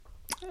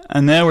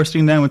And now we're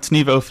sitting down with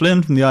Sniva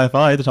O'Flynn from the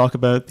IFI to talk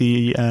about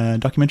the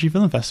Documentary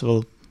Film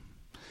Festival.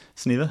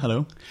 Sniva,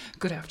 hello.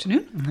 Good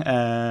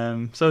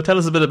afternoon. So tell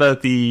us a bit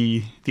about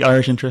the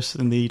Irish interest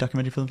in the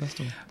Documentary Film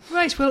Festival.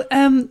 Right, well,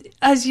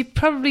 as you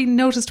probably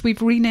noticed,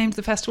 we've renamed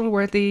the festival.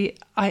 We're the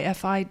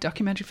IFI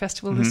Documentary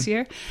Festival this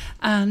year,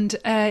 and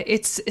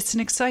it's an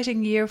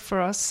exciting year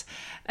for us.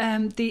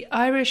 The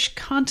Irish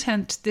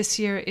content this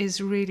year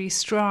is really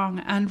strong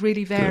and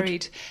really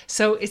varied. Good.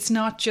 So it's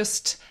not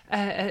just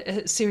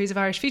a series of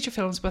Irish feature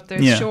films, but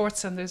there's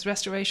shorts and there's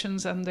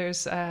restorations and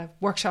there's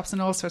workshops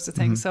and all sorts of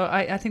things. So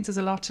I think there's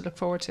a lot to look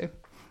forward to.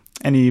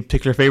 Any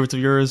particular favourites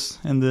of yours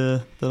in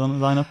the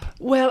lineup?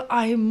 Well,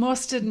 I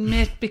must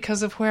admit,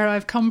 because of where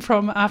I've come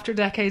from after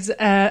decades,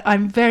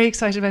 I'm very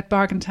excited about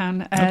Bargaintown,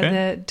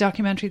 the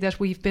documentary that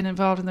we've been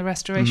involved in the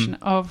restoration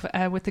of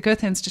with the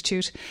Goethe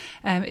Institute.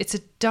 It's a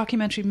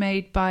documentary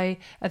made by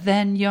a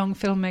then young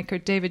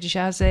filmmaker, David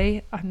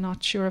Jazet. I'm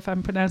not sure if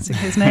I'm pronouncing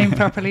his name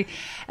properly,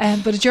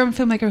 but a German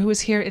filmmaker who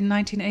was here in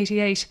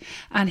 1988,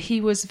 and he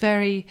was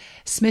very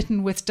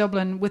smitten with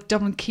Dublin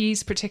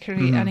Quays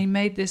particularly, and he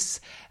made this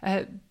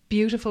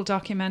beautiful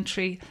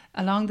documentary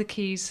along the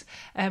quays,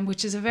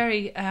 which is a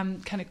very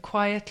kind of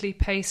quietly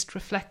paced,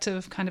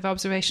 reflective kind of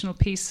observational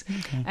piece,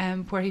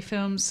 where he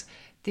films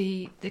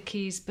the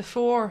quays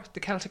before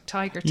the Celtic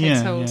Tiger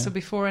takes hold, so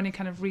before any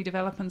kind of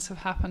redevelopments have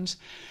happened.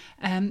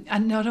 And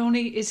not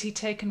only is he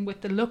taken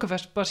with the look of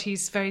it, but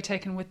he's very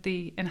taken with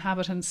the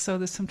inhabitants. So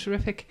there's some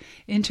terrific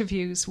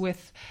interviews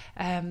with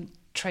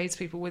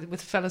tradespeople,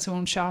 with fellows who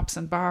own shops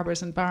and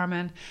barbers and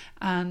barmen,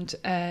 and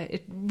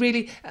it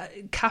really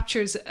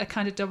captures a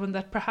kind of Dublin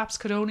that perhaps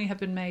could only have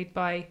been made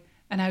by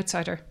an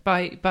outsider,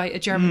 by a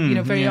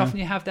German. Very often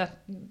you have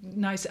that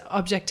nice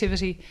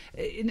objectivity,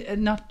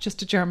 not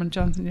just a German.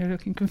 Jonathan, you're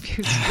looking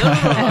confused.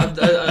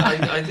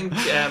 I think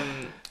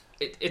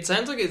it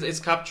sounds like it's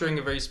capturing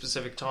a very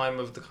specific time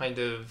of the kind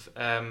of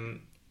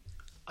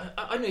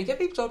I don't know, you get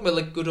people talking about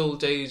like good old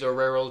days or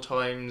rare old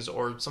times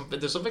or something.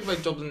 There's something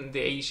about Dublin in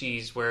the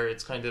 80s where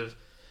it's kind of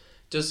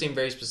does seem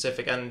very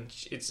specific, and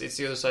it's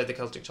the other side of the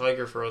Celtic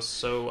Tiger for us.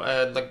 So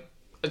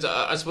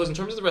I suppose in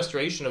terms of the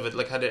restoration of it,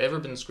 like, had it ever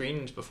been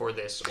screened before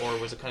this, or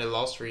was it kind of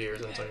lost for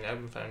years and it's only now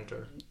been found?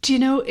 Or? Do you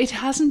know, it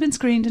hasn't been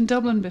screened in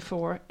Dublin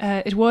before.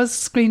 It was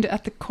screened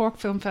at the Cork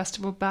Film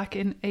Festival back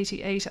in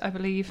 88, I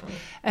believe.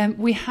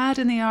 We had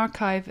in the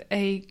archive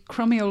a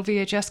crummy old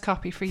VHS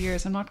copy for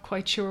years. I'm not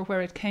quite sure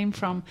where it came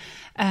from.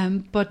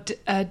 But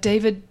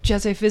David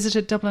Jazet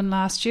visited Dublin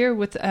last year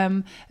with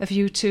a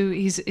view to,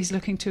 he's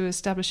looking to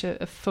establish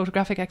a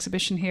photographic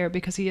exhibition here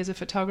because he is a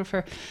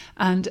photographer.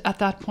 And at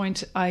that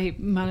point, I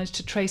managed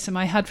to trace him.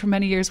 I had for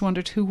many years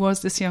wondered who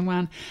was this young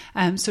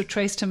man, so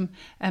traced him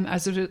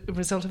as a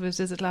result of his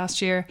visit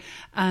last year,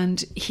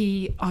 and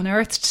he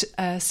unearthed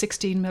a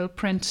 16mm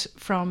print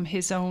from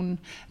his own,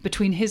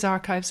 between his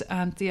archives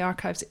and the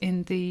archives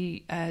in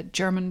the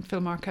German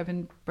Film Archive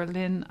in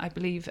Berlin, I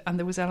believe, and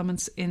there was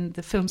elements in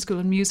the Film School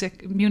in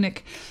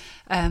Munich.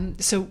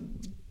 So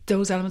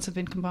those elements have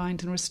been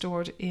combined and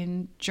restored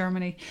in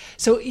Germany.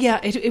 So yeah,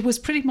 it was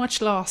pretty much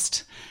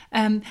lost,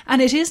 and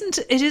it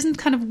isn't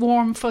kind of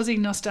warm, fuzzy,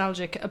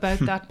 nostalgic about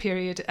that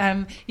period.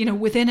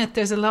 Within it,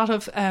 there's a lot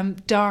of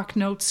dark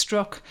notes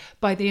struck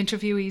by the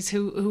interviewees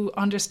who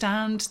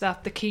understand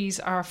that the quays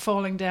are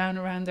falling down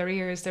around their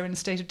ears. They're in a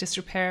state of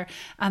disrepair,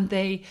 and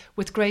they,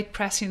 with great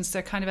prescience,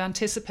 they're kind of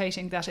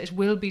anticipating that it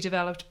will be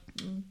developed,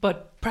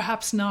 but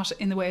perhaps not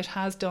in the way it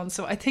has done.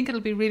 So I think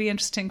it'll be really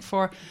interesting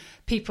for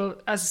people,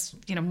 as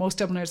you know, most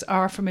Dubliners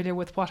are familiar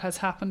with what has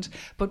happened,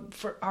 but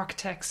for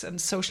architects and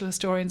social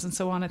historians and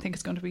so on, I think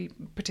it's going to be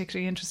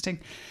particularly interesting.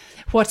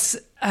 What's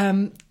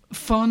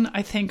fun,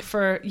 I think,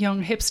 for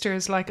young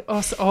hipsters like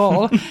us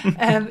all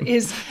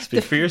is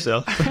speak for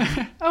yourself.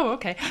 Oh,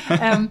 okay.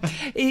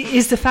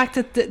 Is the fact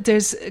that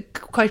there's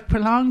quite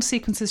prolonged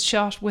sequences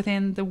shot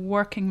within the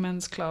Working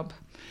Men's Club.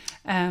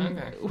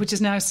 Which is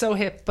now so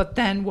hip, but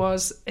then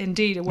was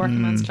indeed a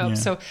working man's club.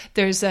 So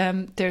there's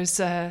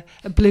a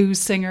blues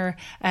singer.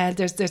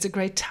 There's a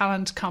great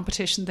talent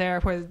competition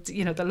there where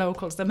the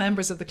locals, the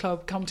members of the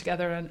club, come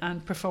together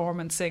and perform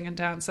and sing and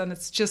dance, and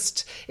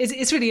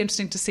it's really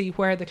interesting to see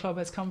where the club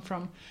has come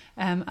from.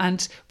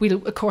 And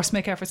we'll of course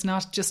make efforts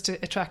not just to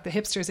attract the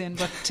hipsters in,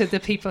 but to the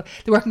people.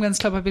 The Working Men's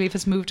Club, I believe,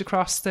 has moved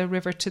across the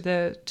river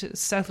to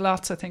South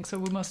Lots, I think. So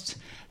we must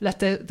let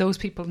those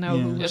people know.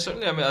 Yeah,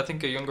 certainly. I mean, I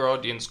think a younger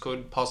audience could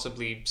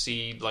possibly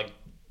see, like,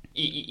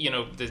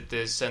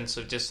 the sense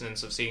of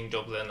dissonance of seeing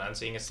Dublin and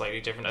seeing it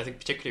slightly different. I think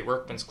particularly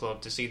Workman's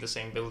Club, to see the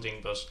same building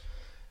but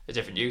a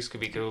different use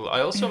could be cool.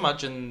 I also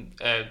imagine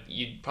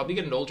you'd probably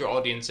get an older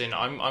audience in.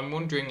 I'm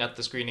wondering at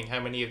the screening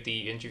how many of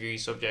the interviewee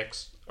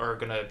subjects are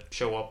going to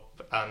show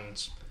up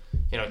and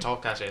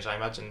talk at it. I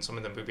imagine some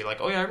of them would be like,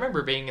 oh yeah, I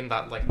remember being in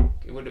that, like,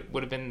 it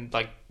would have been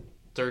like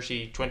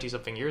 20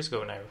 something years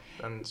ago now,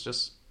 and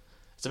it's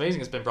it's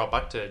amazing it's been brought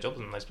back to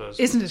Dublin, I suppose.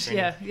 Isn't it?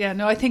 Yeah.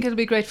 No, I think it'll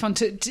be great fun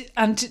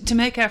to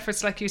make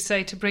efforts, like you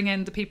say, to bring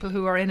in the people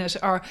who are in it,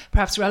 or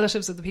perhaps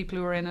relatives of the people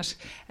who are in it,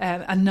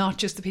 and not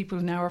just the people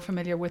who now are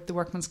familiar with the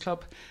Workman's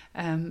Club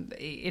in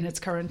its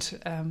current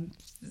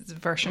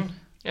version.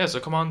 Yeah,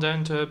 so come on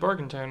down to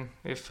Bargaintown.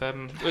 If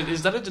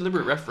is that a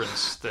deliberate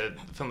reference the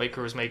filmmaker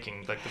was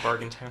making, like the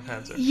Bargaintown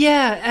ads?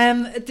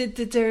 Yeah,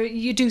 there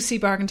you do see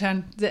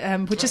Bargaintown,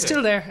 which is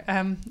still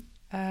there.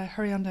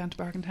 Hurry on down to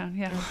Bargaintown.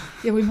 Yeah,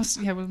 we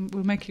must. Yeah,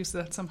 we'll make use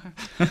of that somehow.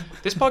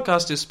 This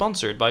podcast is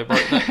sponsored by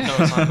Bargaintown. No,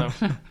 it's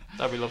not. No.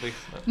 That'd be lovely.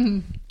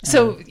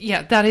 So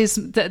yeah,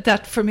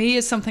 that for me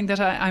is something that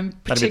I'm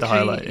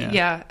particularly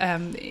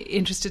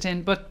interested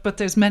in. But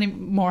there's many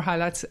more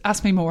highlights.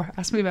 Ask me more.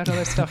 Ask me about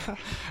other stuff.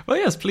 Well,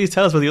 yes, please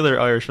tell us about the other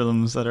Irish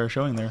films that are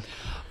showing there.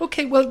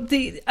 Okay, well,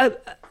 the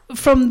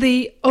from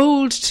the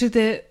old to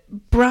the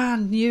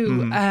brand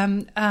new,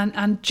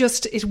 and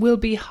just it will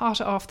be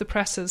hot off the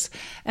presses.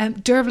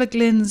 Dervla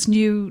Glynn's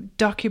new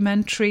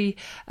documentary,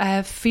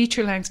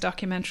 feature-length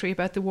documentary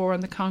about the war in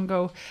the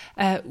Congo,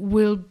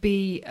 will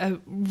be a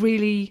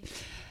really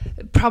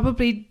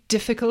probably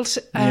difficult,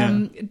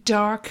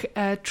 dark,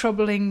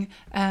 troubling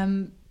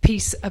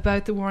piece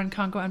about the war in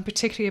Congo, and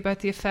particularly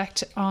about the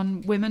effect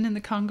on women in the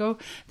Congo.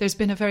 There's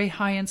been a very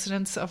high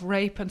incidence of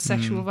rape and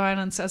sexual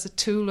violence as a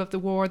tool of the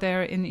war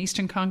there in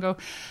Eastern Congo.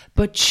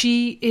 But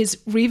she is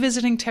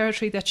revisiting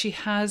territory that she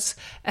has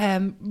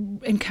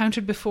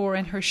encountered before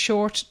in her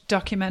short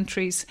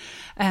documentaries.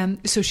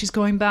 So she's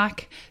going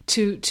back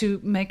to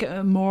make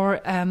a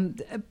more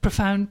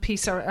profound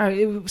piece,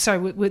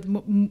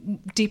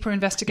 with deeper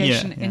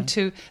investigation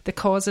into the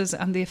causes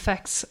and the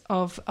effects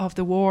of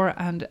the war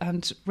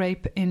and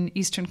rape in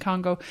Eastern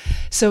Congo.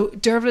 So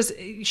Dervla's,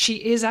 she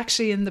is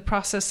actually in the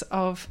process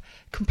of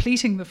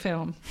completing the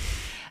film.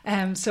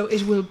 So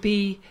it will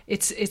be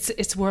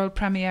its world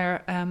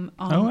premiere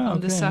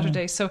on this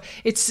Saturday. So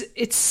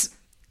it's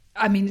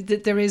I mean,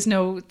 there is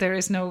no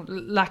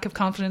lack of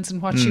confidence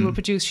in what she will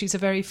produce. She's a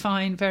very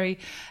fine, very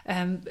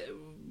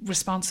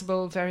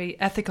responsible, very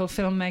ethical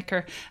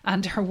filmmaker,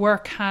 and her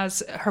work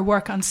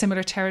on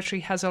similar territory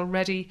has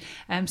already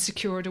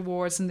secured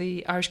awards in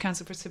the Irish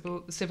Council for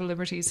Civil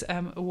Liberties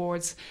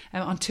awards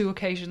on 2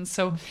 occasions.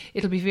 So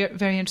it'll be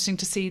very interesting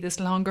to see this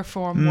longer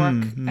form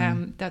work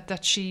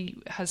that she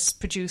has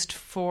produced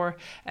for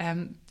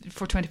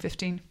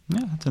 2015. Yeah,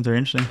 that sounds very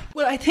interesting.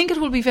 Well, I think it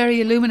will be very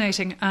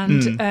illuminating,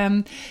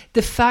 and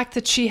the fact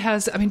that she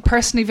has, I mean,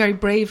 personally very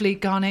bravely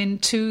gone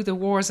into the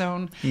war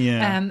zone,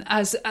 and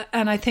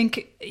I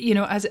think, you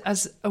know,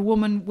 as a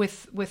woman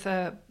with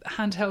a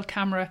handheld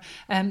camera,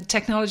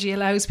 technology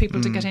allows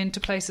people to get into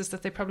places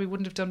that they probably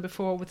wouldn't have done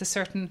before with a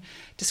certain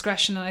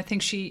discretion. And I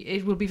think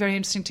it will be very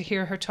interesting to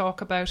hear her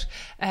talk about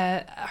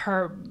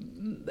her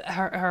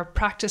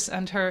practice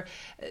and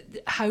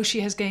how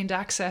she has gained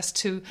access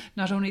to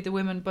not only the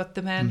women but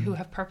the men who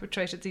have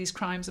perpetrated these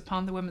crimes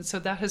upon the women. So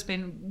that has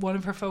been one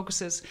of her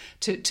focuses,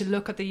 to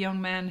look at the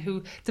young men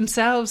who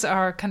themselves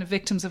are kind of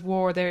victims of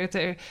war.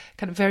 They're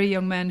kind of very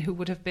young men who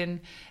would have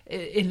been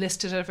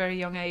enlisted at a very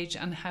young age,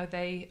 and how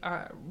they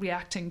are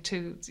reacting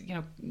to, you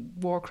know,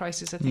 war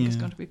crisis. I think is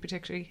going to be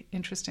particularly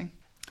interesting.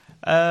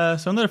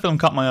 So another film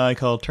caught my eye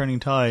called Turning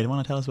Tide.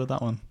 Want to tell us about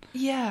that one?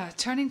 Yeah,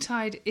 Turning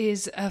Tide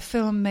is a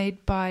film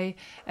made by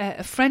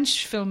a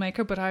French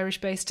filmmaker but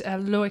Irish-based,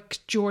 Loic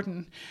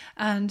Jordan.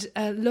 And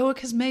Loic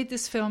has made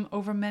this film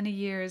over many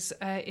years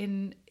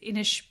in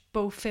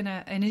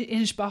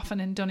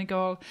Inishbofin in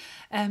Donegal.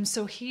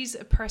 So he's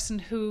a person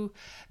who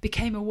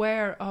became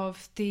aware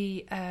of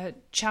the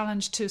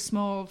challenge to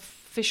small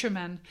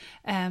fishermen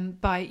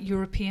by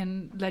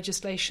European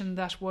legislation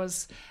that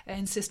was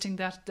insisting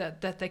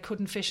that they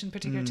couldn't fish in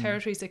particular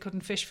territories, they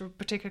couldn't fish for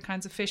particular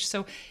kinds of fish.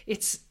 So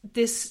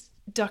this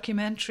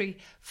documentary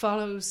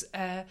follows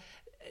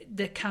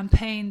the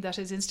campaign that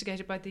is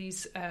instigated by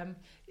these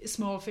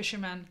small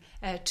fishermen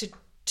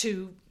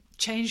to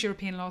change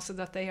European law so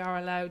that they are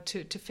allowed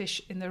to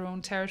fish in their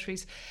own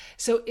territories.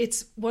 So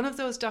it's one of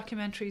those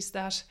documentaries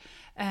that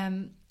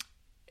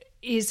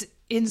is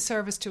in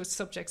service to its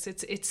subjects.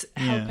 It's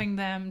helping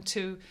them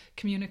to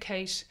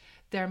communicate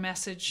their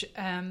message.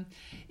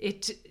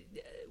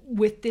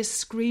 With this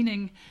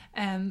screening,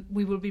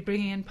 we will be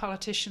bringing in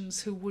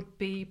politicians who would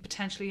be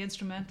potentially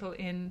instrumental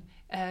in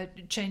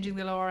changing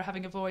the law, or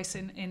having a voice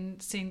in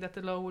seeing that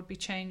the law would be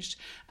changed,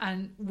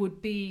 and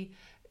would be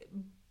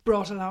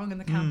brought along in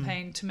the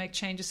campaign to make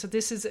changes. So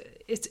this is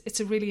it's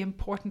a really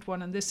important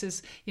one, and this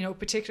is, you know, a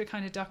particular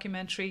kind of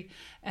documentary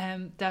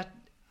that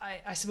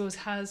I suppose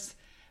has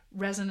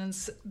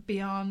resonance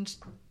beyond,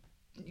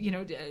 you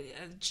know,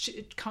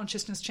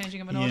 consciousness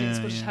changing of an audience,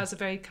 but it has a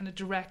very kind of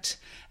direct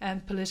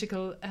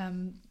political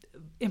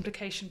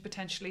implication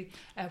potentially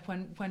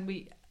when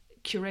we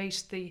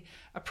curate the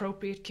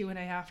appropriate Q&A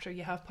after.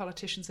 You have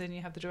politicians in,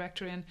 you have the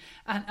director in,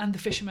 and the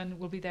fishermen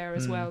will be there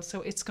as well.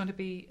 So it's going to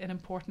be an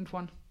important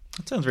one.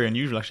 That sounds very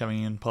unusual, actually,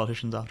 having in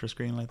politicians after a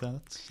screen like that.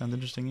 That sounds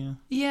interesting,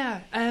 Yeah,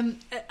 and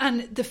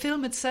the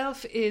film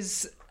itself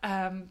is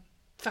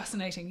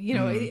fascinating. You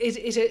know,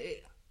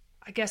 it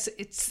I guess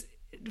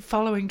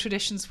following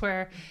traditions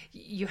where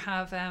you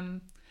have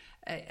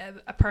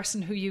a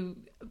person who you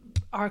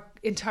are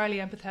entirely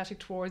empathetic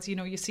towards. You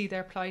know, you see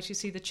their plight, you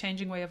see the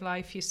changing way of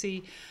life, you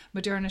see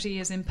modernity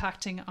is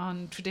impacting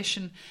on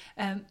tradition,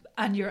 and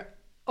you're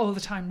all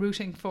the time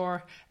rooting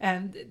for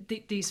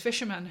these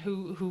fishermen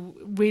who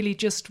really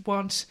just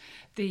want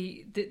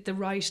the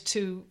right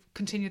to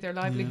continue their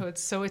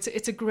livelihoods. So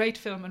it's a great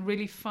film and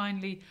really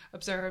finely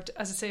observed,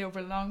 as I say, over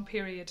a long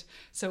period.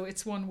 So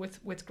it's one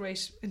with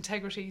great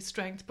integrity,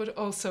 strength, but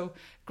also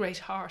great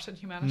heart and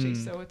humanity.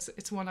 So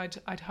it's one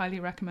I'd highly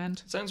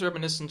recommend. It sounds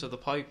reminiscent of The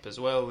Pipe as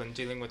well in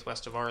dealing with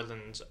West of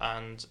Ireland,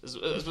 and as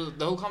well,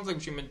 the whole conflict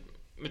between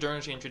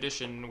modernity and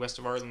tradition in West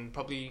of Ireland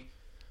probably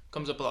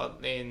comes up a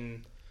lot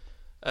in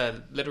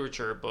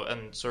literature,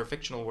 and sort of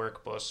fictional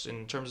work, but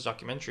in terms of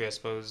documentary, I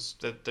suppose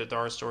that there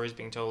are stories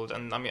being told.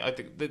 And I mean, I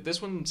think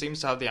this one seems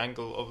to have the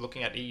angle of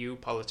looking at EU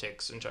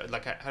politics and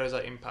like how does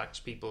that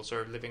impact people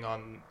sort of living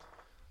on,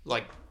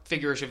 like,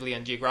 figuratively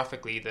and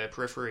geographically, the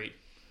periphery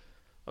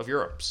of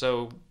Europe.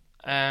 So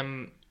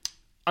I'm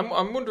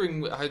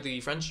wondering how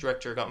the French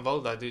director got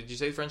involved with that. Did you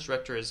say the French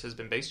director has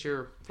been based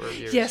here for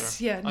years? Yes,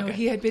 or? yeah, no, Okay.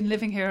 he had been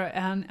living here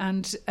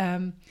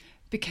and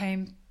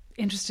became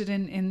interested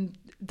in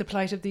the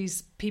plight of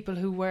these people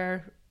who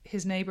were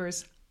his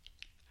neighbours.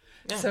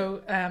 Yeah.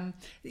 So,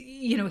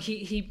 you know,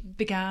 he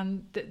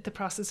began the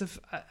process of,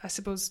 I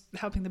suppose,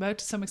 helping them out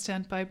to some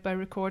extent by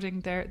recording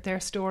their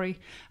story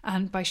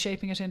and by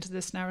shaping it into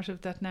this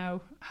narrative that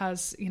now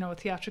has, you know, a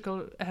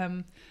theatrical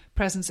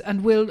presence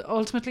and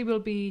will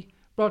be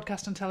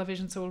broadcast on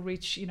television, so will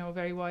reach, you know, a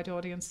very wide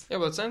audience. Yeah,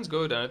 well, it sounds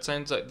good, and it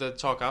sounds like the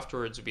talk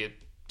afterwards would be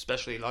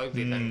especially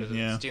lively then, because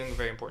it's dealing with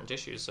very important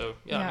issues. So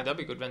I mean, that'd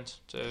be a good event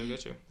to go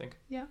to, I think.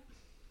 Yeah.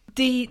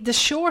 The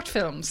short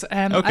films,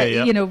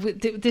 Okay, you know,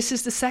 this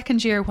is the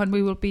second year when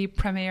we will be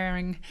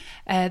premiering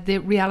the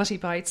Reality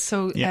Bites.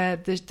 So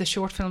the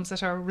short films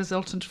that are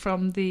resultant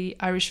from the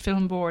Irish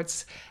Film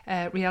Board's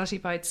Reality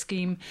Bites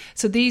scheme.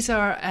 So these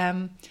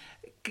are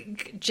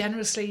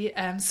generously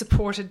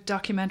supported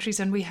documentaries,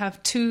 and we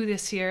have 2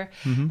 this year.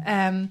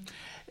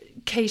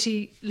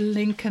 Katie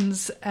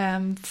Lincoln's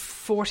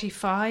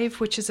 45,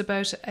 which is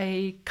about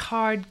a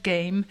card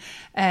game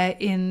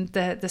in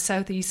the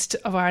southeast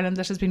of Ireland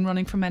that has been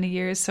running for many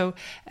years. So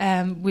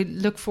we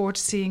look forward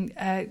to seeing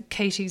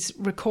Katie's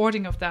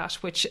recording of that,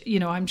 which, you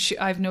know,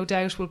 I've no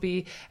doubt will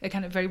be a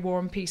kind of very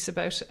warm piece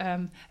about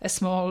a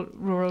small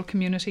rural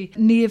community.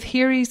 Niamh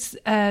Heary's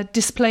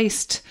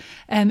Displaced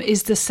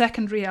is the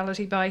second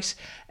Reality Bite,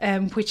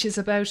 which is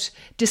about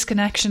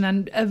disconnection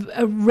and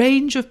a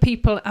range of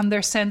people and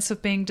their sense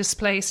of being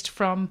displaced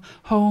from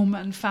home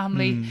and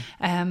family.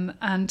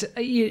 And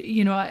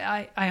you know,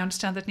 I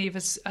understand that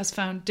Niamh has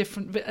found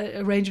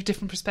a range of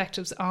different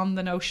perspectives on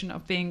the notion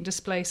of being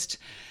displaced.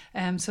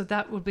 So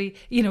that will be,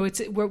 you know,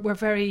 we're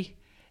very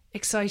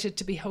excited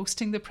to be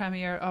hosting the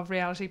premiere of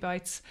Reality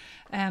Bites.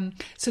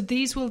 So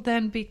these will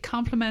then be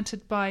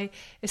complemented by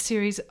a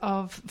series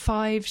of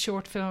 5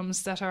 short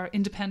films that are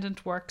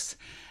independent works.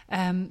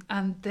 And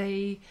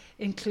they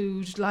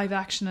include live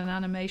action and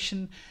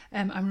animation.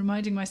 I'm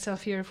reminding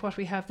myself here of what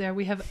we have there.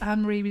 We have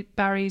Anne-Marie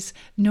Barry's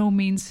No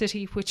Mean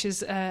City, which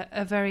is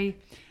a very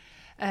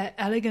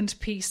elegant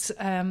piece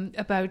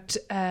about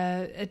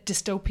a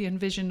dystopian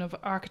vision of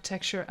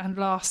architecture and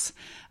loss.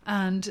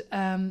 And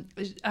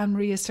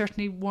Anne-Marie is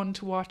certainly one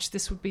to watch.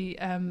 This would be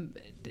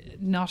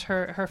not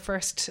her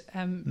first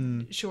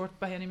short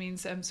by any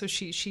means. So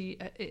she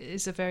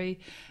is a very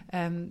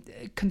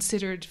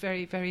considered,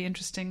 very, very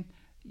interesting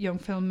young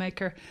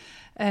filmmaker.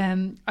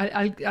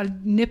 I'll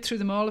nip through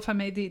them all if I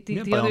may.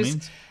 The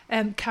others.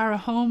 Cara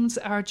Holmes,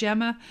 Our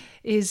Gemma,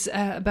 is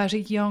about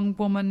a young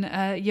woman,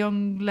 a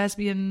young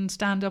lesbian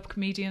stand-up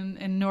comedian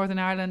in Northern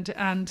Ireland,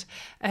 and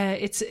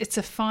it's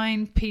a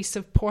fine piece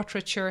of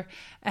portraiture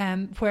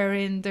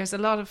wherein there's a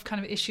lot of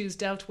kind of issues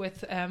dealt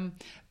with,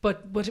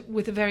 but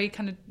with a very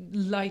kind of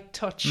light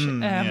touch,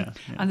 and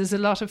there's a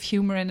lot of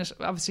humour in it.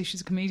 Obviously, she's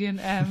a comedian,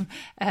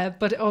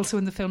 but also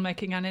in the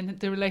filmmaking and in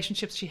the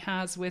relationships she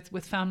has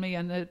with family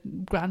and the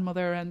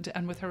grandmother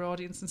and with her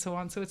audience and so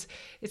on. So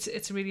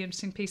it's a really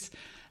interesting piece.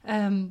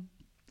 Sinead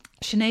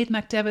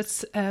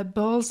McDevitt's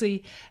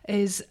Ballsy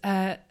is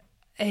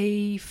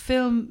a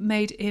film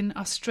made in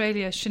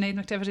Australia. Sinead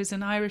McDevitt is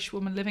an Irish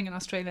woman living in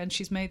Australia, and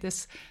she's made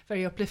this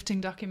very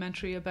uplifting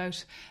documentary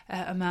about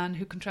a man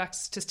who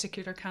contracts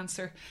testicular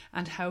cancer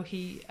and how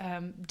he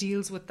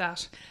deals with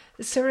that.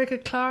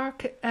 Surrogate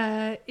Clark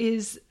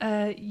is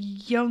a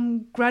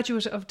young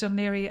graduate of Dún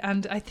Laoghaire,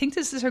 and I think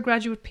this is her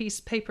graduate piece,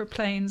 Paper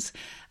Planes,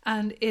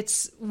 and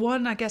it's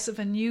one, I guess, of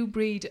a new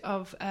breed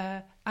of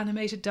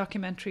animated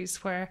documentaries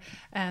where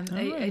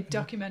a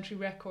documentary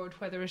record,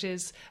 whether it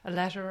is a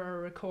letter or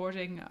a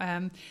recording,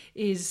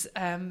 is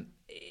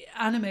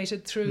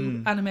animated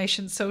through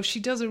animation. So she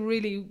does a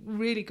really,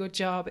 really good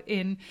job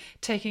in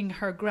taking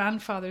her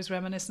grandfather's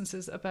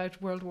reminiscences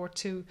about World War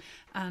II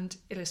and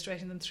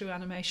illustrating them through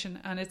animation.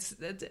 And it's,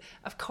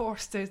 of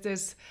course,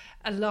 there's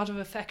a lot of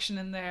affection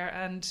in there,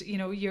 and you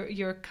know,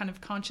 you're kind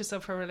of conscious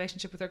of her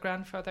relationship with her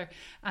grandfather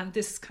and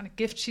this kind of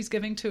gift she's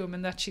giving to him,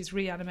 and that she's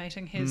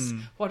reanimating his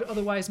what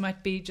otherwise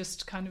might be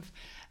just kind of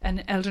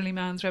an elderly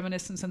man's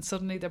reminiscence, and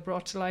suddenly they're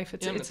brought to life.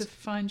 It's a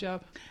fine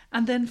job.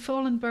 And then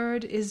Fallen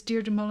Bird is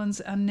Deirdre Mullins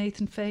and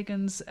Nathan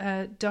Fagan's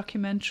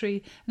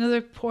documentary,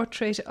 another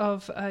portrait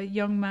of a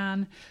young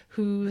man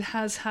who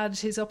has had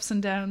his ups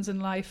and downs in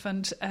life,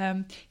 and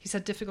he's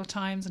had difficult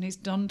times and he's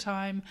done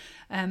time,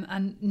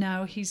 and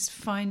now he's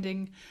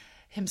finding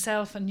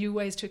himself and new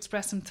ways to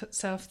express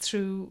himself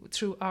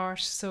through art.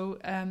 So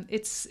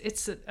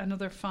it's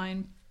another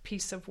fine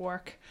piece of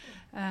work.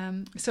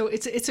 So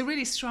it's a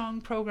really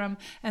strong programme,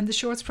 and the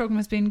shorts programme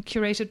has been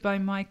curated by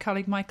my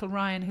colleague Michael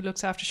Ryan, who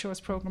looks after shorts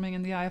programming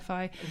in the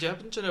IFI. Do you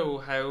happen to know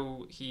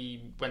how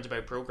he went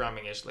about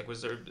programming it? Like,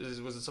 was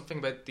it something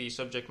about the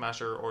subject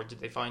matter, or did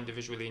they find a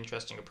visually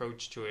interesting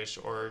approach to it,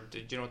 or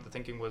did you know what the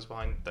thinking was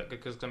behind that?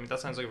 Because I mean,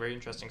 that sounds like a very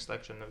interesting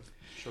selection of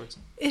shorts.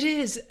 It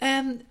is.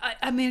 I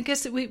mean, I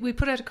guess that we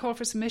put out a call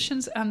for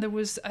submissions, and there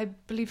was, I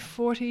believe,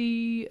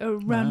 40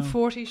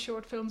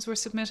 short films were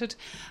submitted,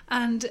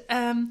 and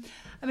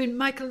I mean,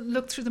 Michael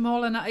looked through them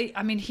all, and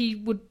I mean, he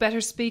would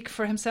better speak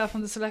for himself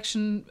on the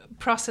selection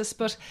process,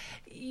 but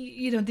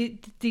you know,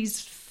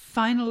 these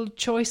final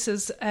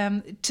choices,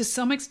 to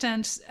some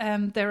extent,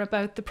 they're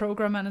about the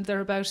programme, and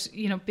they're about,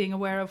 you know, being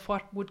aware of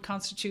what would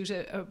constitute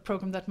a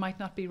programme that might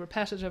not be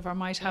repetitive or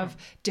might have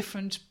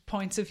different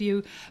points of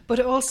view. But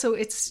also,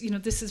 it's, you know,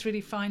 this is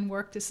really fine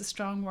work, this is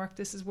strong work,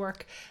 this is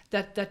work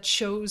that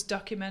shows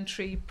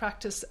documentary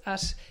practice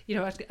at, you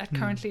know, at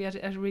currently at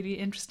a really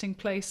interesting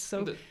place.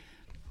 So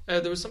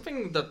there was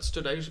something that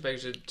stood out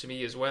about it to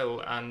me as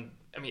well, and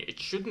I mean, it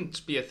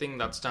shouldn't be a thing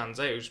that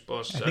stands out,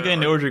 but I think I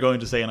know what you're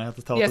going to say, and I have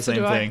to thought the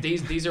same thing.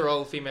 These are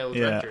all female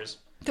directors.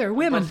 They're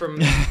women.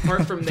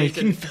 Apart from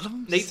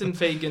Nathan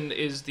Fagan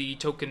is the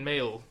token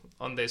male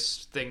on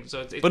this thing.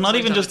 So but not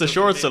even just the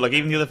shorts, so like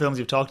even the other films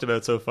you've talked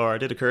about so far, it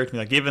did occur to me,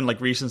 like given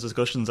like recent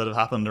discussions that have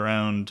happened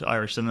around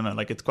Irish cinema,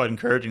 like it's quite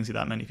encouraging to see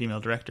that many female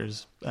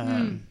directors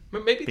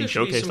maybe there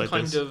should be some like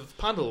kind of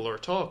panel or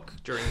talk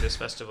during this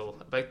festival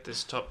about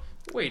this top.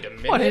 Wait a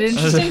minute. What an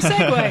interesting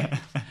segue.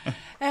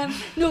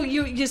 No,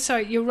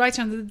 you're right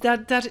on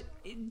that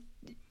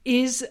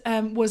is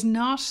was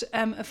not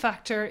a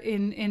factor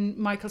in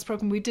Michael's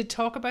programme. We did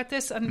talk about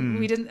this,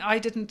 and I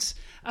didn't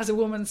as a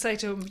woman say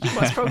to him, you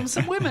must program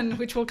some women,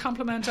 which will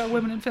complement our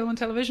women in film and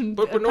television.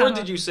 But nor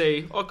did you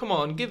say, oh come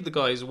on, give the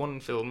guys one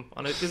film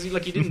on it, because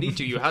like you didn't need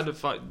to. You had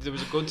there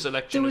was a good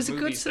selection. There was a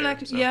good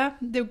selection, yeah.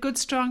 There were good,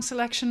 strong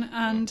selection,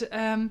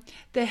 and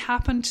they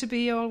happened to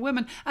be all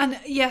women. And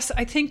yes,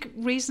 I think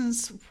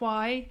reasons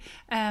why,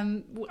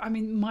 I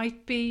mean,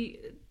 might be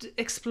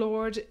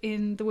explored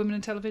in the Women in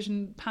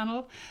Television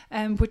panel,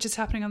 which is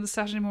happening on the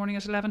Saturday morning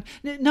at 11.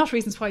 Not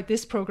reasons why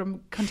this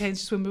programme contains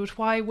just women, but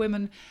why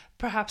women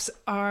perhaps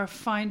are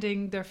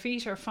finding their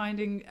feet, or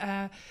finding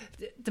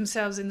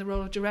themselves in the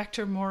role of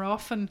director more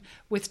often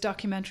with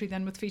documentary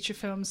than with feature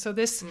films. So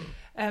this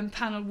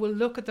panel will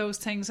look at those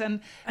things. And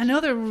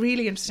another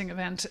really interesting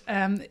event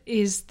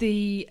is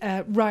the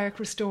RIARC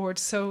Restored.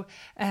 So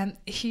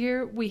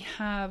here we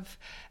have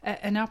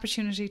an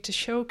opportunity to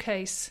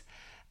showcase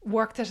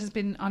work that has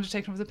been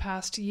undertaken over the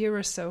past year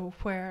or so,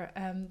 where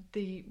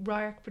the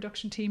RIARC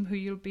production team, who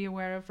you'll be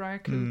aware of,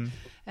 RIARC, who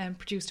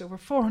produced over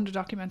 400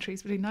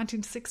 documentaries between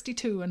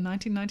 1962 and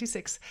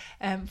 1996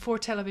 for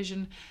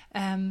television.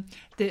 The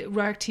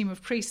RIARC team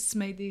of priests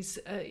made these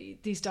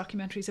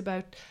documentaries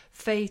about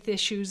faith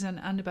issues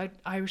and about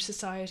Irish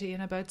society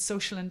and about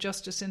social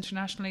injustice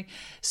internationally.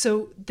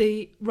 So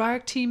the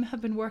RIARC team have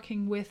been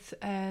working with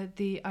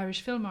the Irish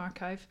Film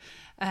Archive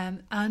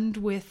and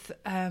with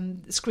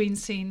Screen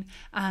Scene,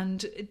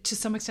 and to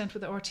some extent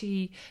with the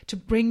RTE, to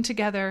bring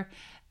together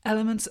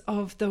elements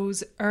of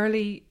those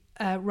early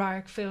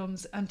RIARC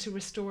films and to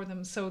restore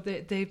them. So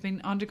they've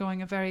been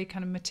undergoing a very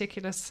kind of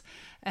meticulous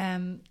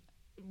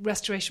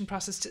restoration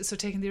process, so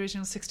taking the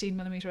original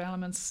 16mm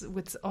elements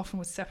often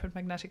with separate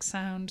magnetic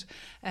sound,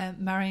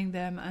 marrying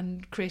them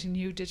and creating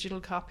new digital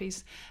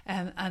copies,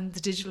 and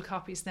the digital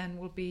copies then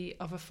will be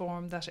of a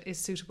form that is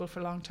suitable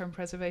for long-term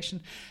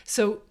preservation.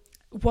 So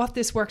what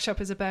this workshop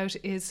is about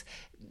is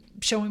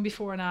showing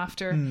before and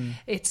after.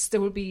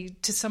 There will be,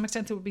 to some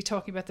extent, they will be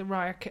talking about the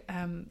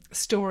RIARC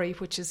story,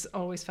 which is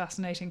always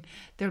fascinating.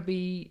 There'll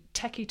be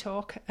techie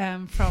talk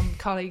from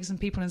colleagues and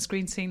people in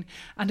Screen Scene,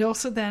 and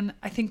also then,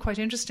 I think quite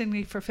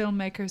interestingly for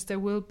filmmakers, there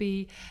will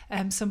be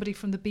somebody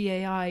from the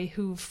BAI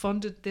who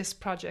funded this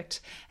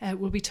project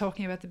will be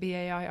talking about the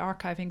BAI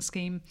archiving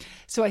scheme.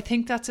 So I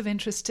think that's of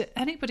interest to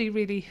anybody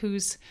really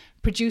who's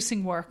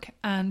producing work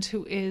and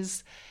who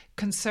is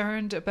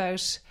concerned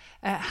about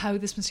how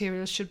this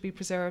material should be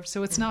preserved.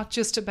 So it's not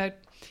just about,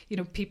 you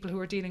know, people who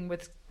are dealing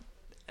with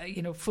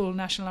full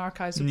national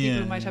archives, or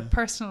people who might have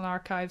personal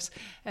archives,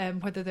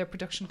 whether they're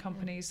production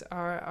companies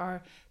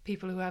or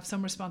people who have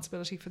some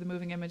responsibility for the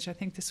moving image. I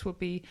think this will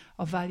be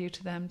of value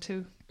to them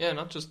too. Yeah,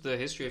 not just the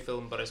history of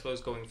film, but I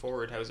suppose going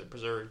forward, how is it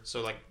preserved?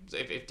 So, like,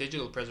 if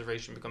digital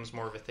preservation becomes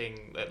more of a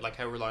thing, like,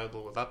 how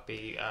reliable will that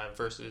be?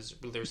 Versus,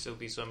 will there still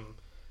be some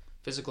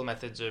physical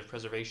methods of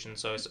preservation?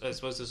 So I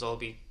suppose this will all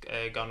be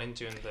gone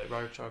into in the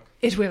Riot Talk.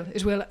 It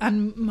will.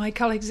 And my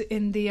colleagues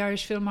in the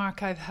Irish Film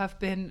Archive have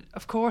been,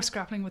 of course,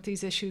 grappling with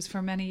these issues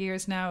for many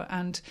years now,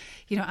 and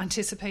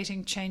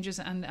anticipating changes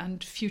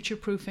and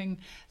future-proofing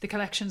the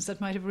collections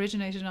that might have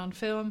originated on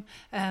film,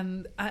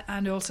 and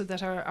also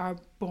that are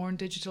born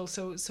digital,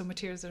 so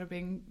materials that are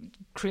being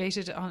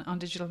created on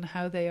digital, and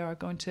how they are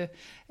going to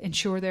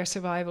ensure their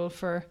survival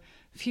for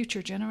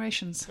future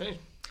generations. Great.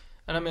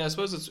 And I mean, I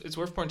suppose it's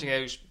worth pointing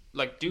out,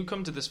 like, do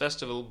come to this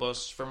festival, but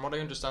from what I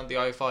understand, the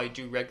IFI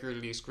do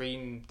regularly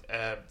screen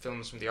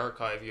films from the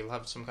archive. You'll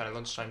have some kind of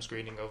lunchtime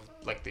screening of,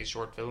 like, these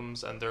short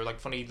films, and they're like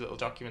funny little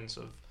documents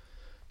of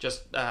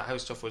just how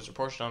stuff was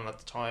reported on at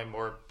the time,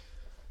 or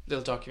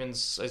little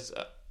documents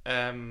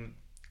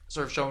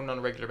sort of shown on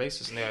a regular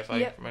basis in the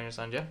IFI, from what I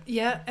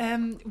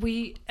understand.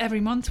 We every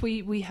month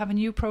we have a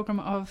new programme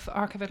of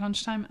Archive at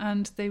Lunchtime,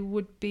 and they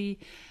would be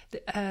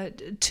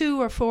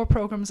 2 or 4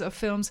 programmes of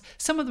films.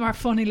 Some of them are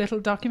funny little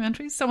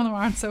documentaries, some of them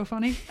aren't so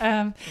funny.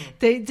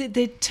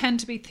 They tend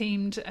to be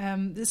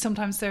themed.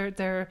 Sometimes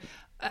they're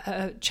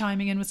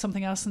chiming in with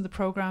something else in the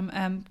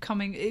programme.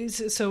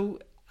 So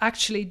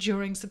actually,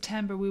 during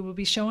September, we will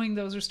be showing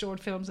those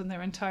restored films in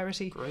their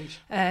entirety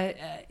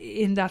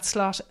in that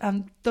slot,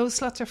 and those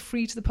slots are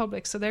free to the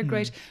public, so they're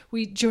great.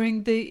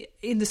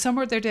 In the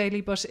summer they're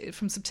daily, but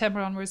from September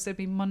onwards there'll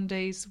be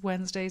Mondays,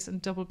 Wednesdays,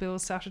 and double bill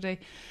Saturday.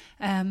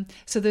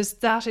 So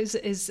that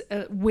is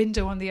a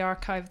window on the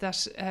archive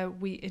that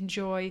we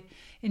enjoy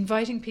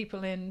inviting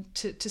people in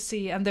to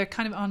see, and they're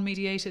kind of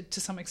unmediated to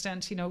some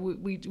extent.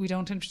 We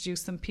don't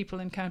introduce them. People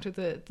encounter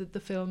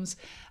the films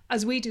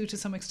as we do to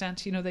some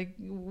extent. They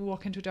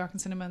walk into a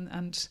darkened cinema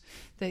and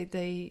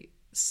they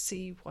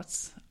see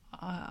what's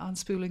on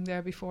spooling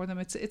there before them.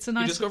 It's a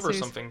nice. You discover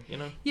something,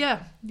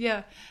 Yeah.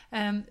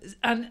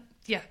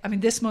 I mean,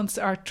 this month's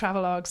are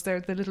travelogues. They're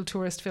the little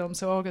tourist films.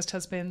 So August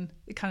has been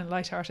kind of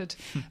lighthearted,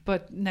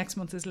 but next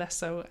month is less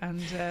so.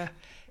 And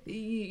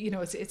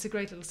it's a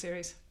great little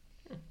series.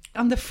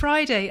 On the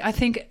Friday, I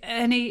think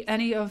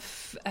any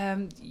of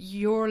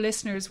your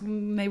listeners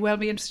may well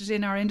be interested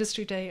in our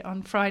Industry Day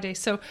on Friday.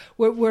 So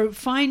we're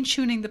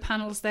fine-tuning the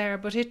panels there,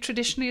 but it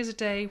traditionally is a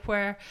day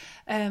where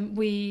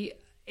we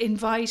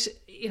invite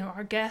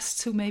our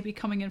guests who may be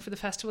coming in for the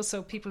festival.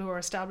 So people who are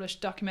established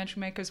documentary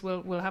makers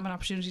will have an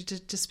opportunity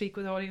to speak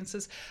with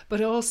audiences,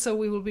 but also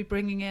we will be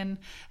bringing in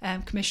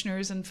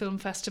commissioners and film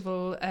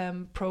festival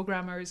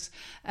programmers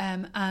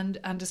and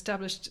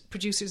established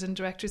producers and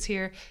directors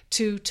here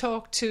to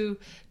talk to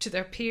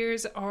their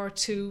peers, or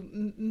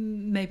to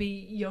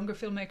maybe younger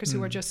filmmakers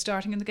who are just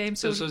starting in the game.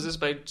 So is this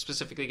about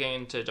specifically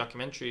getting into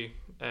documentary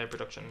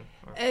production?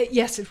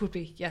 Yes, it would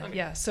be. Yeah, okay.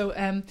 Yeah. So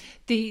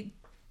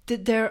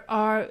there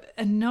are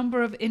a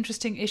number of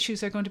interesting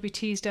issues that are going to be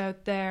teased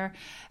out there.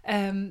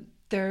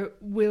 There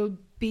will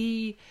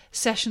be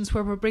sessions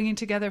where we're bringing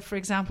together, for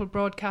example,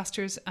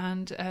 broadcasters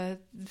and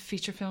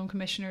feature film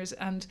commissioners,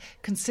 and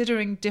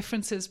considering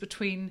differences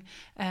between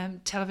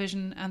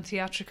television and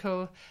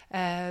theatrical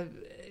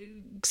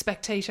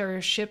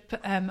spectatorship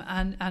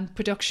and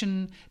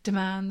production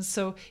demands.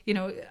 So,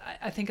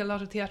 I think a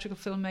lot of theatrical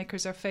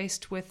filmmakers are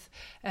faced with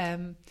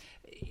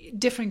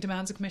differing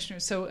demands of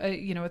commissioners. So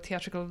a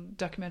theatrical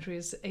documentary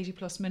is 80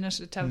 plus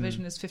minutes, a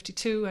television is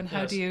 52, and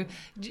how do you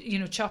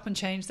chop and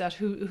change that?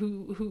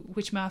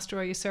 Which master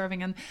are you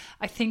serving? And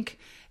I think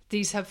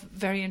these have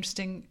very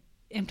interesting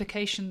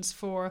implications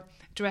for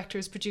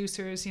directors,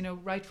 producers,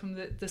 right from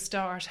the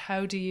start.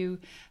 How do you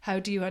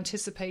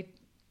anticipate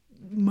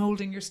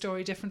molding your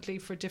story differently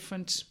for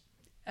different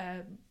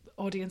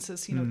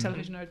audiences,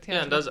 television or theatre?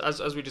 Yeah, and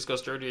as we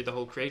discussed earlier, the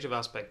whole creative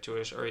aspect to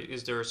it, or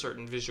is there a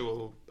certain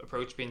visual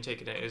approach being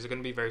taken in? Is it going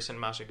to be very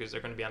cinematic? Is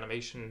there going to be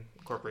animation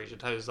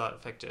incorporated? How does that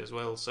affect it as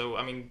well? So,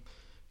 I mean,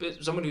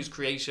 someone who's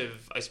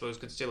creative, I suppose,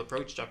 could still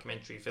approach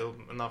documentary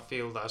film and not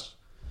feel that,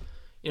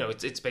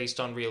 it's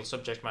based on real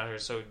subject matter,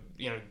 so,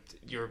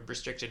 you're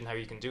restricted in how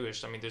you can do it.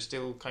 I mean, there's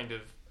still kind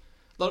of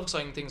a lot of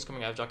exciting things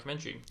coming out of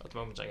documentary at the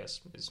moment, I guess.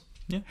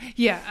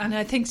 Yeah, and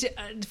I think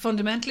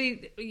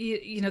fundamentally,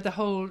 the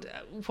whole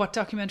what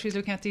documentary is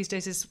looking at these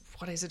days is,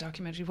 what is a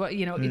documentary? What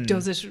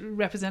does it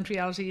represent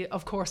reality?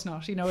 Of course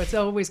not. It's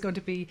always going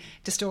to be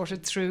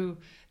distorted through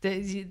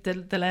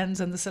the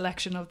lens and the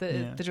selection of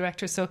the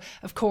director. So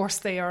of course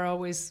they are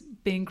always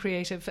being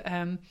creative.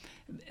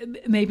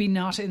 Maybe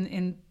not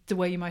in the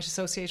way you might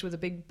associate with a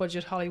big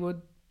budget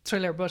Hollywood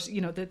thriller, but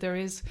that there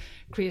is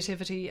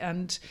creativity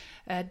and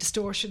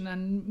distortion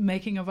and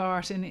making of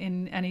art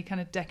in any kind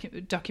of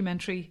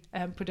documentary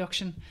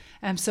production.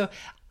 So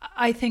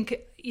I think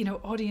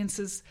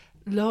audiences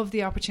love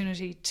the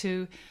opportunity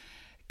to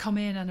come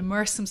in and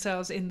immerse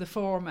themselves in the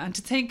form, and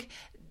to think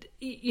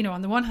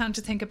on the one hand,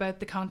 to think about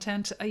the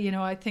content,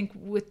 I think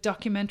with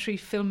documentary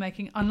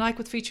filmmaking, unlike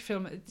with feature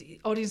film,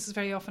 audiences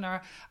very often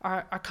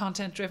are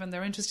content driven.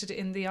 They're interested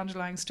in the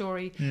underlying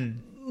story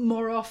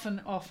more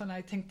often,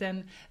 I think,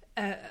 than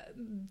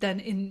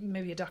in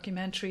maybe a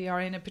documentary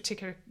or in a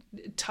particular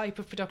type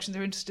of production.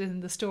 They're interested in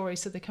the story,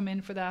 so they come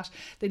in for that.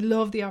 They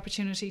love the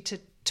opportunity to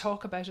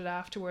talk about it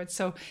afterwards.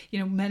 So,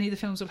 many of the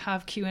films will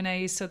have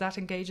Q&As, so that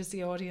engages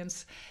the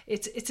audience.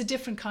 It's a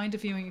different kind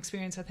of viewing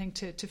experience, I think,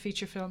 to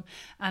feature film.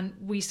 And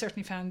we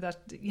certainly found that,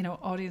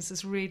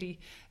 audiences really,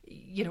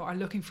 are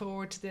looking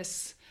forward to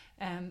this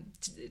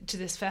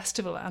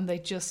festival, and they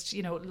just,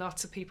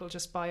 lots of people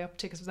just buy up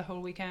tickets for the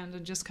whole weekend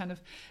and just kind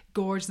of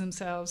gorge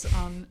themselves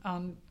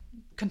on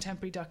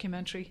contemporary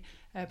documentary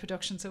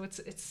production. So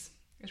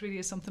it really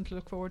is something to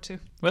look forward to.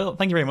 Well,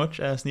 thank you very much,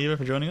 Sniva,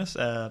 for joining us.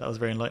 That was a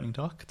very enlightening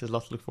talk. There's a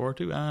lot to look forward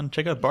to. And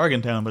check out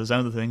Bargain Town by the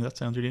sound of the thing. That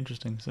sounds really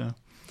interesting. So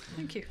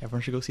thank you.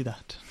 Everyone should go see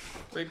that.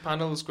 Great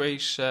panels,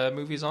 great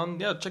movies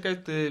on. Yeah, check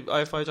out the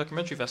IFI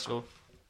Documentary Festival.